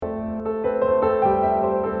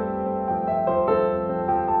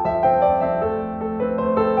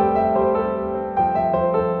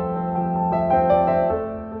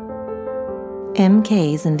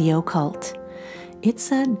MKs and the occult.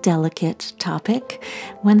 It's a delicate topic,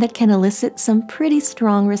 one that can elicit some pretty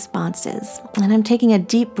strong responses. And I'm taking a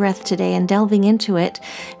deep breath today and delving into it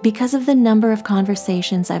because of the number of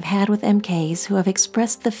conversations I've had with MKs who have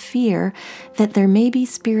expressed the fear that there may be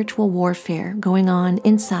spiritual warfare going on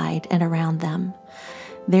inside and around them.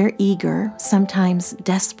 They're eager, sometimes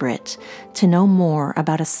desperate, to know more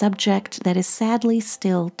about a subject that is sadly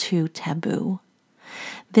still too taboo.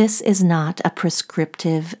 This is not a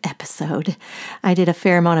prescriptive episode. I did a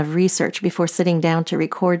fair amount of research before sitting down to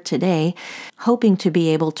record today, hoping to be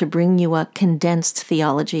able to bring you a condensed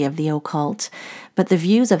theology of the occult. But the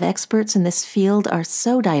views of experts in this field are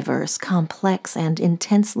so diverse, complex, and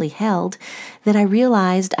intensely held that I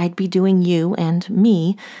realized I'd be doing you and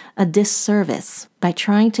me a disservice by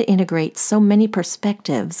trying to integrate so many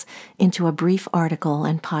perspectives into a brief article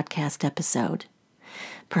and podcast episode.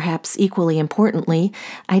 Perhaps equally importantly,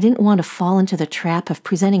 I didn't want to fall into the trap of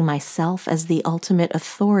presenting myself as the ultimate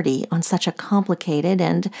authority on such a complicated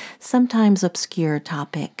and sometimes obscure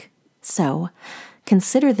topic. So,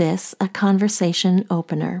 consider this a conversation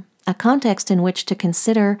opener, a context in which to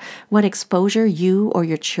consider what exposure you or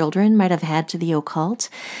your children might have had to the occult,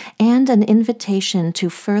 and an invitation to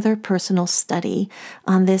further personal study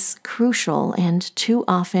on this crucial and too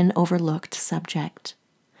often overlooked subject.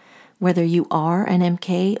 Whether you are an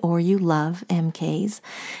MK or you love MKs,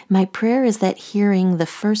 my prayer is that hearing the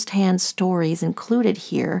first-hand stories included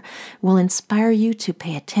here will inspire you to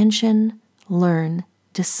pay attention, learn,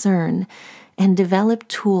 discern, and develop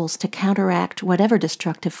tools to counteract whatever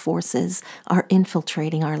destructive forces are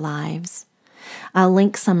infiltrating our lives. I'll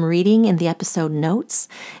link some reading in the episode notes,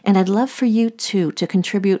 and I'd love for you too to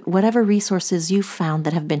contribute whatever resources you've found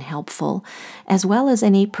that have been helpful, as well as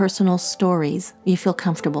any personal stories you feel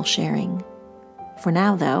comfortable sharing. For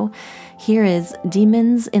now, though, here is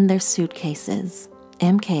Demons in Their Suitcases,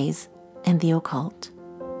 MKs and the Occult.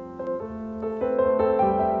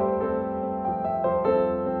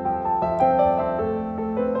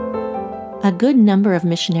 A good number of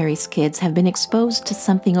missionaries' kids have been exposed to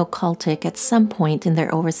something occultic at some point in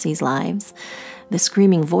their overseas lives. The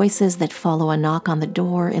screaming voices that follow a knock on the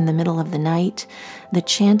door in the middle of the night, the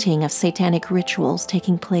chanting of satanic rituals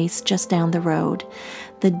taking place just down the road,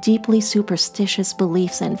 the deeply superstitious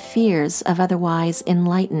beliefs and fears of otherwise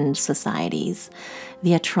enlightened societies,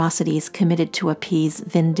 the atrocities committed to appease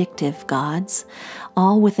vindictive gods,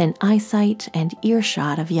 all within eyesight and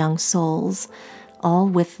earshot of young souls, all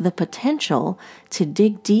with the potential to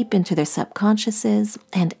dig deep into their subconsciouses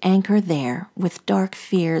and anchor there with dark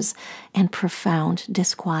fears and profound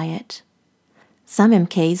disquiet. Some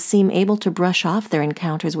MKs seem able to brush off their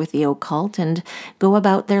encounters with the occult and go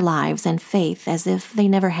about their lives and faith as if they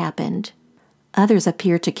never happened. Others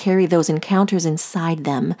appear to carry those encounters inside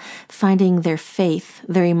them, finding their faith,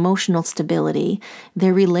 their emotional stability,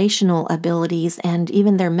 their relational abilities, and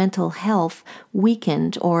even their mental health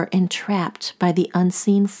weakened or entrapped by the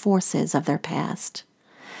unseen forces of their past.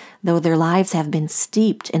 Though their lives have been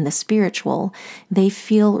steeped in the spiritual, they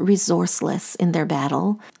feel resourceless in their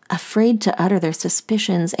battle, afraid to utter their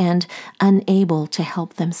suspicions and unable to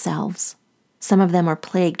help themselves. Some of them are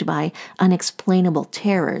plagued by unexplainable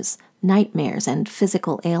terrors, nightmares, and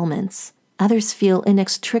physical ailments. Others feel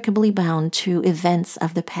inextricably bound to events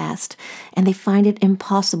of the past, and they find it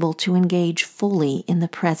impossible to engage fully in the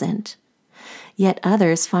present. Yet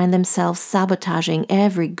others find themselves sabotaging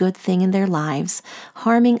every good thing in their lives,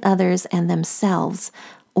 harming others and themselves,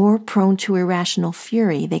 or prone to irrational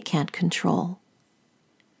fury they can't control.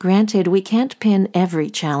 Granted, we can't pin every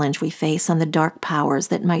challenge we face on the dark powers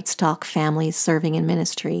that might stalk families serving in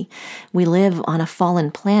ministry. We live on a fallen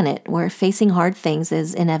planet where facing hard things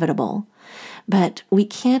is inevitable. But we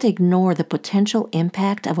can't ignore the potential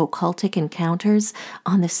impact of occultic encounters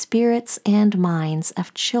on the spirits and minds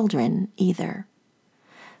of children either.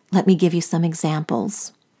 Let me give you some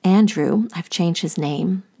examples. Andrew, I've changed his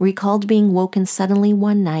name, recalled being woken suddenly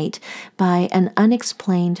one night by an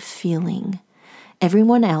unexplained feeling.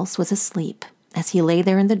 Everyone else was asleep. As he lay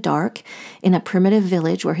there in the dark, in a primitive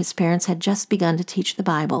village where his parents had just begun to teach the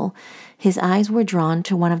Bible, his eyes were drawn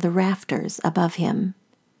to one of the rafters above him.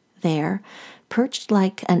 There, perched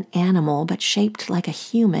like an animal but shaped like a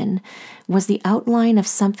human, was the outline of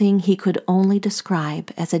something he could only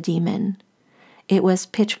describe as a demon. It was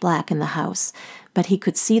pitch black in the house, but he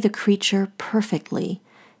could see the creature perfectly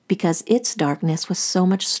because its darkness was so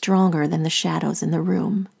much stronger than the shadows in the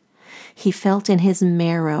room. He felt in his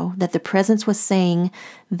marrow that the presence was saying,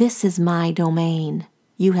 "This is my domain.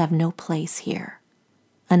 You have no place here."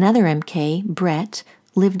 Another MK, Brett,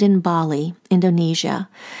 lived in Bali, Indonesia,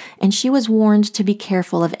 and she was warned to be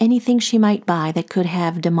careful of anything she might buy that could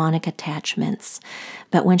have demonic attachments.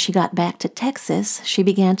 But when she got back to Texas, she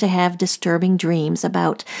began to have disturbing dreams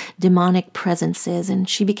about demonic presences, and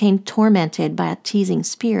she became tormented by a teasing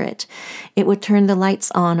spirit. It would turn the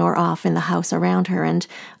lights on or off in the house around her and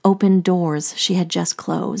open doors she had just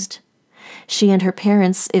closed. She and her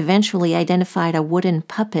parents eventually identified a wooden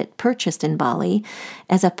puppet purchased in Bali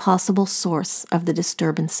as a possible source of the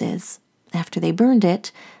disturbances. After they burned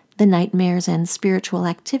it, the nightmares and spiritual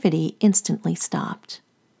activity instantly stopped.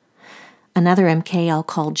 Another MK I'll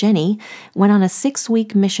call Jenny went on a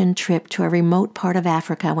 6-week mission trip to a remote part of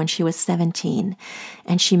Africa when she was 17,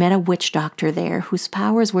 and she met a witch doctor there whose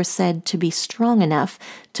powers were said to be strong enough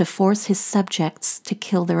to force his subjects to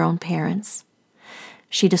kill their own parents.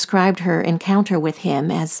 She described her encounter with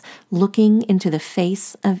him as looking into the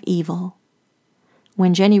face of evil.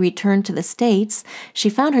 When Jenny returned to the States, she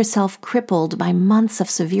found herself crippled by months of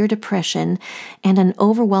severe depression and an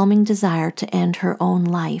overwhelming desire to end her own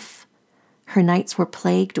life. Her nights were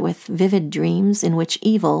plagued with vivid dreams in which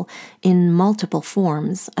evil, in multiple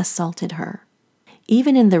forms, assaulted her.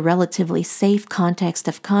 Even in the relatively safe context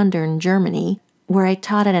of Kandern, Germany, where I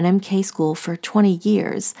taught at an MK school for 20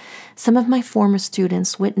 years, some of my former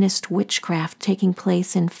students witnessed witchcraft taking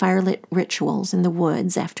place in firelit rituals in the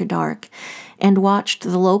woods after dark, and watched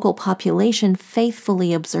the local population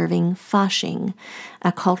faithfully observing Fasching,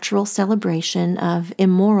 a cultural celebration of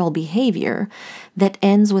immoral behavior that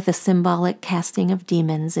ends with a symbolic casting of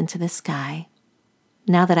demons into the sky.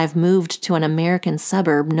 Now that I've moved to an American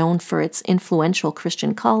suburb known for its influential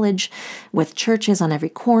Christian college, with churches on every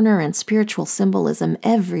corner and spiritual symbolism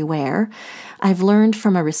everywhere, I've learned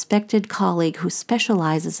from a respected colleague who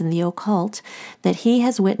specializes in the occult that he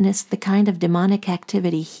has witnessed the kind of demonic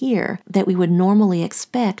activity here that we would normally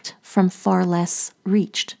expect from far less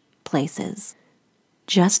reached places.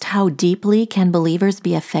 Just how deeply can believers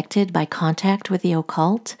be affected by contact with the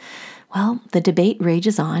occult? Well, the debate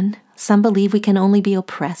rages on. Some believe we can only be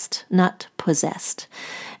oppressed, not possessed,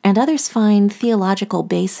 and others find theological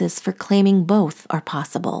basis for claiming both are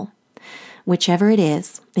possible. Whichever it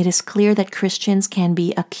is clear that Christians can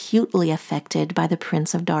be acutely affected by the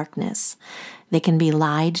Prince of Darkness. They can be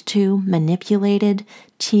lied to, manipulated,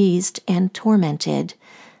 teased, and tormented,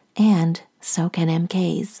 and so can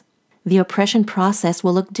MKs. The oppression process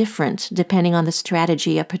will look different depending on the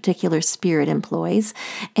strategy a particular spirit employs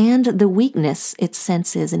and the weakness it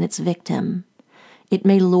senses in its victim. It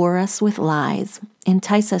may lure us with lies,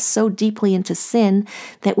 entice us so deeply into sin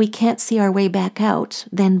that we can't see our way back out,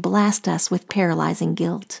 then blast us with paralyzing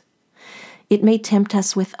guilt. It may tempt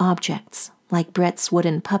us with objects, like Brett's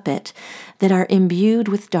wooden puppet, that are imbued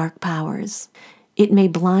with dark powers. It may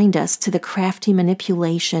blind us to the crafty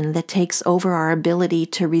manipulation that takes over our ability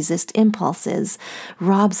to resist impulses,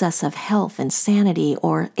 robs us of health and sanity,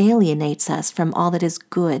 or alienates us from all that is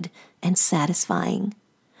good and satisfying.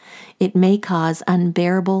 It may cause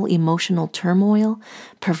unbearable emotional turmoil,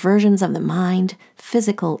 perversions of the mind,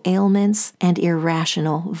 physical ailments, and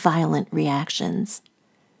irrational, violent reactions.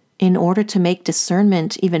 In order to make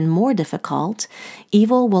discernment even more difficult,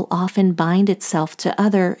 evil will often bind itself to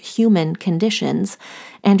other human conditions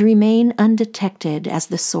and remain undetected as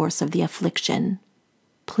the source of the affliction.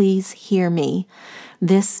 Please hear me.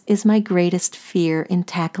 This is my greatest fear in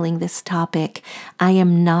tackling this topic. I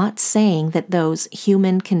am not saying that those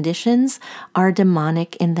human conditions are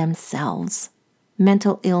demonic in themselves.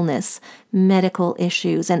 Mental illness, medical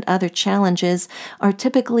issues, and other challenges are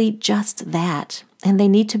typically just that, and they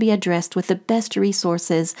need to be addressed with the best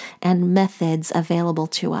resources and methods available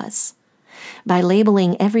to us. By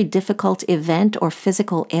labeling every difficult event or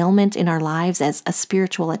physical ailment in our lives as a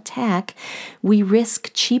spiritual attack, we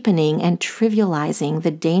risk cheapening and trivializing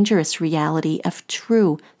the dangerous reality of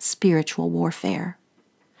true spiritual warfare.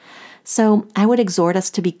 So I would exhort us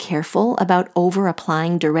to be careful about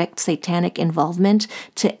over-applying direct satanic involvement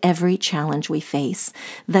to every challenge we face,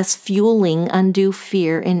 thus fueling undue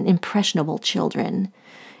fear in impressionable children.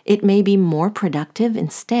 It may be more productive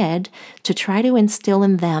instead to try to instill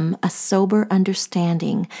in them a sober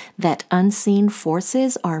understanding that unseen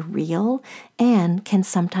forces are real and can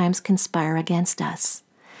sometimes conspire against us.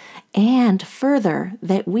 And further,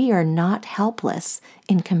 that we are not helpless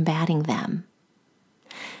in combating them.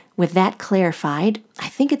 With that clarified, I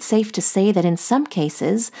think it's safe to say that in some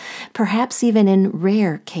cases, perhaps even in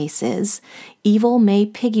rare cases, evil may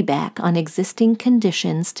piggyback on existing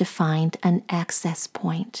conditions to find an access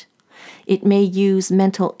point. It may use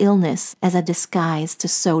mental illness as a disguise to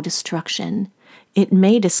sow destruction. It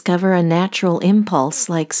may discover a natural impulse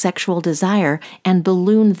like sexual desire and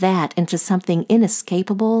balloon that into something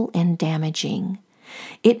inescapable and damaging.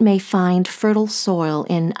 It may find fertile soil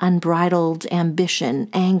in unbridled ambition,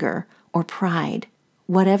 anger, or pride.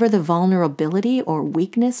 Whatever the vulnerability or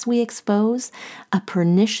weakness we expose, a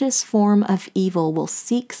pernicious form of evil will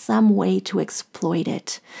seek some way to exploit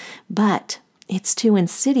it. But it's too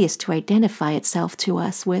insidious to identify itself to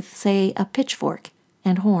us with, say, a pitchfork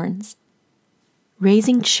and horns.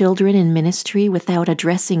 Raising children in ministry without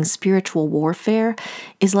addressing spiritual warfare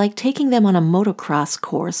is like taking them on a motocross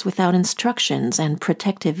course without instructions and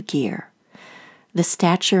protective gear. The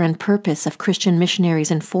stature and purpose of Christian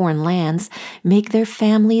missionaries in foreign lands make their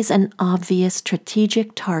families an obvious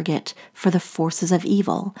strategic target for the forces of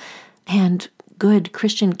evil, and good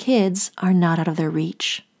Christian kids are not out of their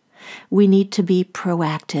reach. We need to be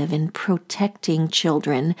proactive in protecting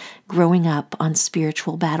children growing up on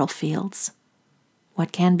spiritual battlefields.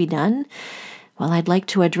 What can be done? Well, I'd like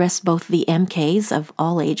to address both the MKs of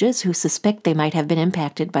all ages who suspect they might have been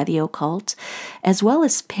impacted by the occult, as well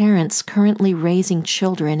as parents currently raising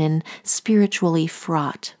children in spiritually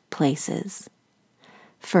fraught places.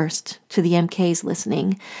 First, to the MKs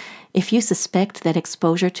listening, if you suspect that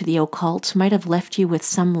exposure to the occult might have left you with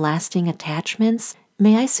some lasting attachments,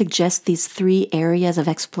 may I suggest these 3 areas of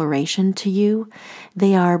exploration to you?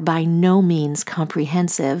 They are by no means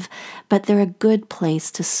comprehensive, but they're a good place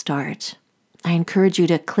to start. I encourage you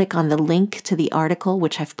to click on the link to the article,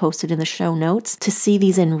 which I've posted in the show notes, to see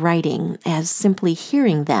these in writing, as simply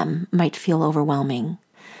hearing them might feel overwhelming.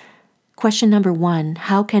 Question number 1,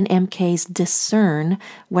 how can MKs discern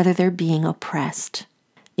whether they're being oppressed?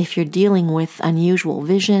 If you're dealing with unusual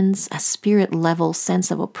visions, a spirit-level sense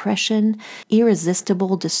of oppression,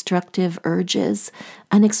 irresistible destructive urges,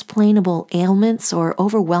 unexplainable ailments, or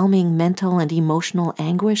overwhelming mental and emotional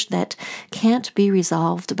anguish that can't be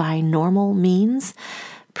resolved by normal means,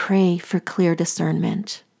 pray for clear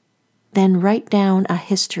discernment. Then write down a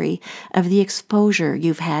history of the exposure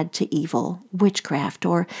you've had to evil, witchcraft,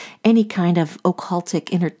 or any kind of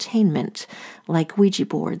occultic entertainment, like Ouija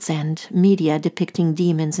boards and media depicting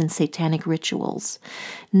demons and satanic rituals.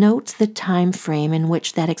 Note the time frame in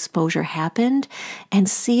which that exposure happened and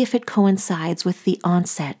see if it coincides with the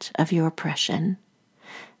onset of your oppression.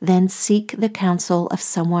 Then seek the counsel of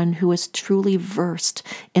someone who is truly versed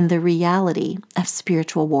in the reality of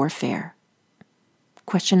spiritual warfare.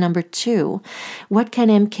 Question number 2, what can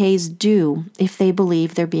MKs do if they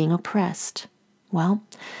believe they're being oppressed? Well,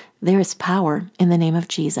 there is power in the name of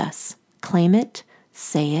Jesus. Claim it,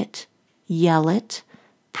 say it, yell it,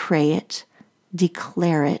 pray it,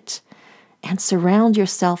 declare it, and surround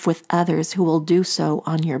yourself with others who will do so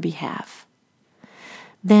on your behalf.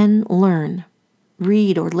 Then learn.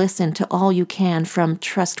 Read or listen to all you can from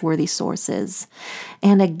trustworthy sources.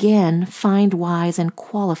 And again, find wise and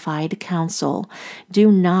qualified counsel.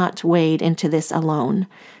 Do not wade into this alone.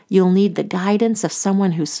 You'll need the guidance of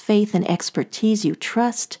someone whose faith and expertise you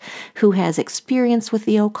trust, who has experience with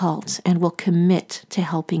the occult and will commit to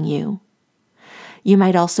helping you. You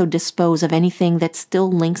might also dispose of anything that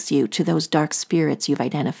still links you to those dark spirits you've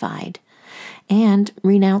identified. And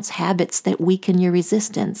renounce habits that weaken your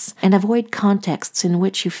resistance, and avoid contexts in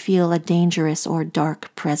which you feel a dangerous or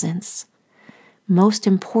dark presence. Most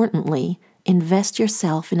importantly, invest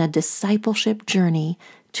yourself in a discipleship journey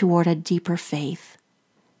toward a deeper faith.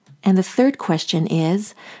 And the third question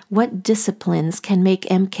is, what disciplines can make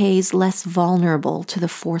MKs less vulnerable to the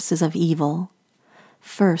forces of evil?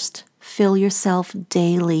 First, fill yourself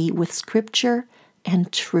daily with Scripture and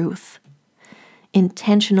truth.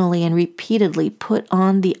 Intentionally and repeatedly put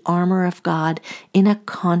on the armor of God in a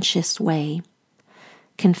conscious way.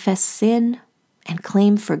 Confess sin and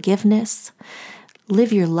claim forgiveness.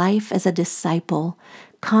 Live your life as a disciple,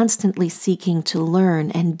 constantly seeking to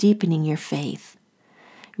learn and deepening your faith.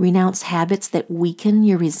 Renounce habits that weaken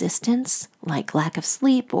your resistance, like lack of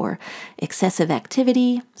sleep or excessive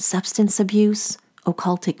activity, substance abuse,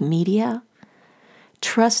 occultic media.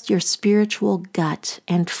 Trust your spiritual gut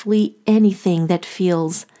and flee anything that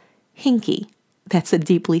feels hinky. That's a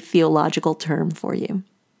deeply theological term for you.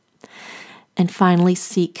 And finally,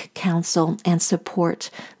 seek counsel and support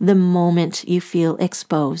the moment you feel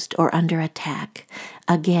exposed or under attack.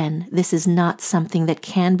 Again, this is not something that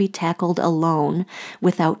can be tackled alone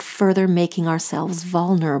without further making ourselves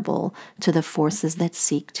vulnerable to the forces that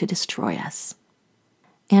seek to destroy us.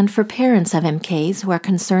 And for parents of MKs who are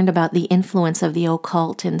concerned about the influence of the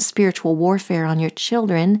occult and spiritual warfare on your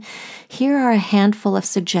children, here are a handful of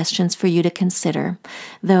suggestions for you to consider,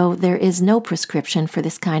 though there is no prescription for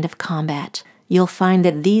this kind of combat. You'll find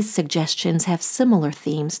that these suggestions have similar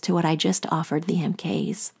themes to what I just offered the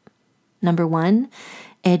MKs. Number 1,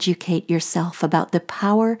 educate yourself about the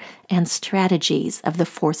power and strategies of the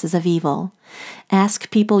forces of evil. Ask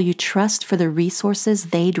people you trust for the resources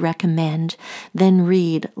they'd recommend. Then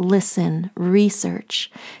read, listen, research.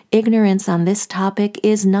 Ignorance on this topic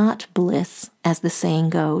is not bliss, as the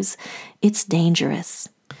saying goes. It's dangerous.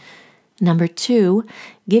 Number 2,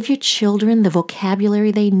 give your children the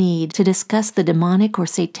vocabulary they need to discuss the demonic or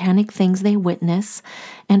satanic things they witness,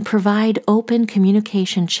 and provide open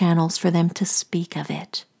communication channels for them to speak of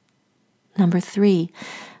it. Number 3,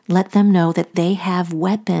 let them know that they have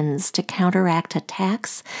weapons to counteract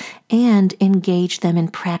attacks and engage them in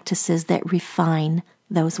practices that refine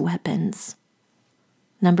those weapons.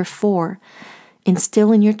 Number 4,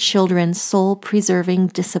 instill in your children soul-preserving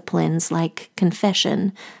disciplines like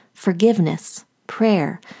confession, forgiveness,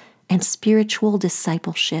 prayer, and spiritual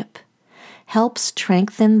discipleship. Help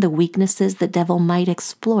strengthen the weaknesses the devil might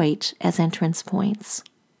exploit as entrance points.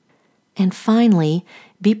 And finally,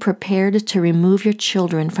 be prepared to remove your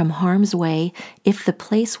children from harm's way if the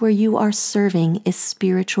place where you are serving is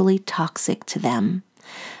spiritually toxic to them.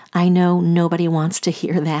 I know nobody wants to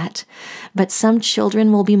hear that, but some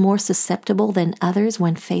children will be more susceptible than others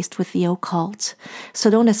when faced with the occult. So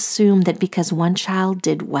don't assume that because one child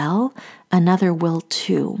did well, another will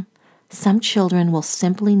too. Some children will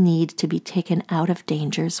simply need to be taken out of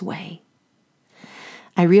danger's way.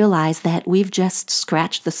 I realize that we've just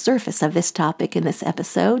scratched the surface of this topic in this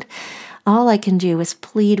episode. All I can do is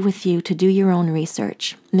plead with you to do your own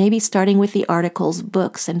research, maybe starting with the articles,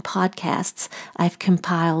 books, and podcasts I've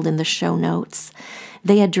compiled in the show notes.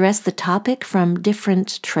 They address the topic from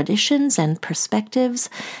different traditions and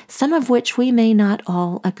perspectives, some of which we may not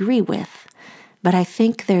all agree with. But I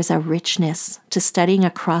think there's a richness to studying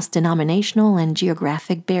across denominational and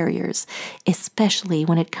geographic barriers, especially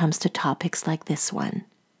when it comes to topics like this one.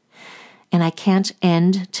 And I can't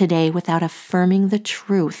end today without affirming the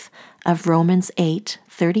truth of Romans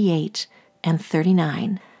 8:38 and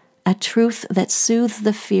 39, a truth that soothes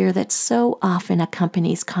the fear that so often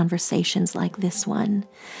accompanies conversations like this one.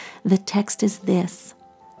 The text is this: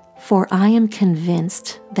 "For I am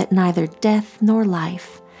convinced that neither death nor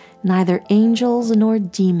life, neither angels nor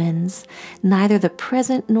demons, neither the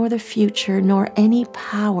present nor the future, nor any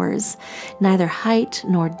powers, neither height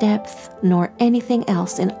nor depth, nor anything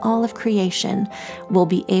else in all of creation will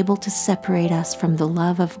be able to separate us from the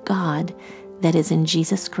love of God that is in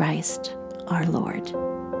Jesus Christ, our Lord."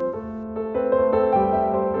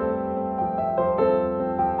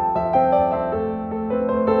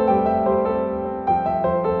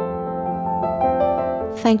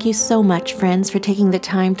 Thank you so much, friends, for taking the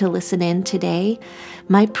time to listen in today.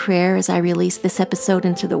 My prayer as I release this episode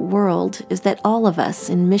into the world is that all of us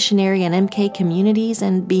in missionary and MK communities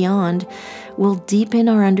and beyond will deepen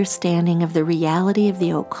our understanding of the reality of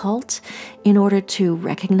the occult in order to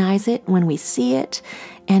recognize it when we see it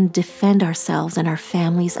and defend ourselves and our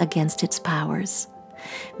families against its powers.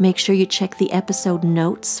 Make sure you check the episode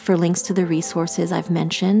notes for links to the resources I've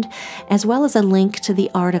mentioned, as well as a link to the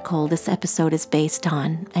article this episode is based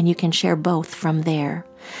on, and you can share both from there.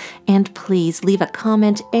 And please leave a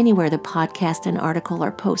comment anywhere the podcast and article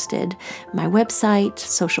are posted, my website,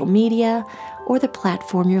 social media, or the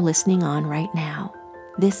platform you're listening on right now.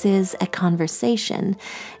 This is a conversation,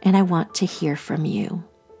 and I want to hear from you.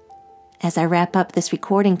 As I wrap up this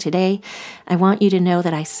recording today, I want you to know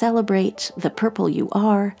that I celebrate the purple you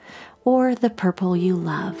are or the purple you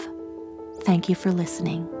love. Thank you for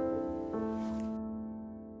listening.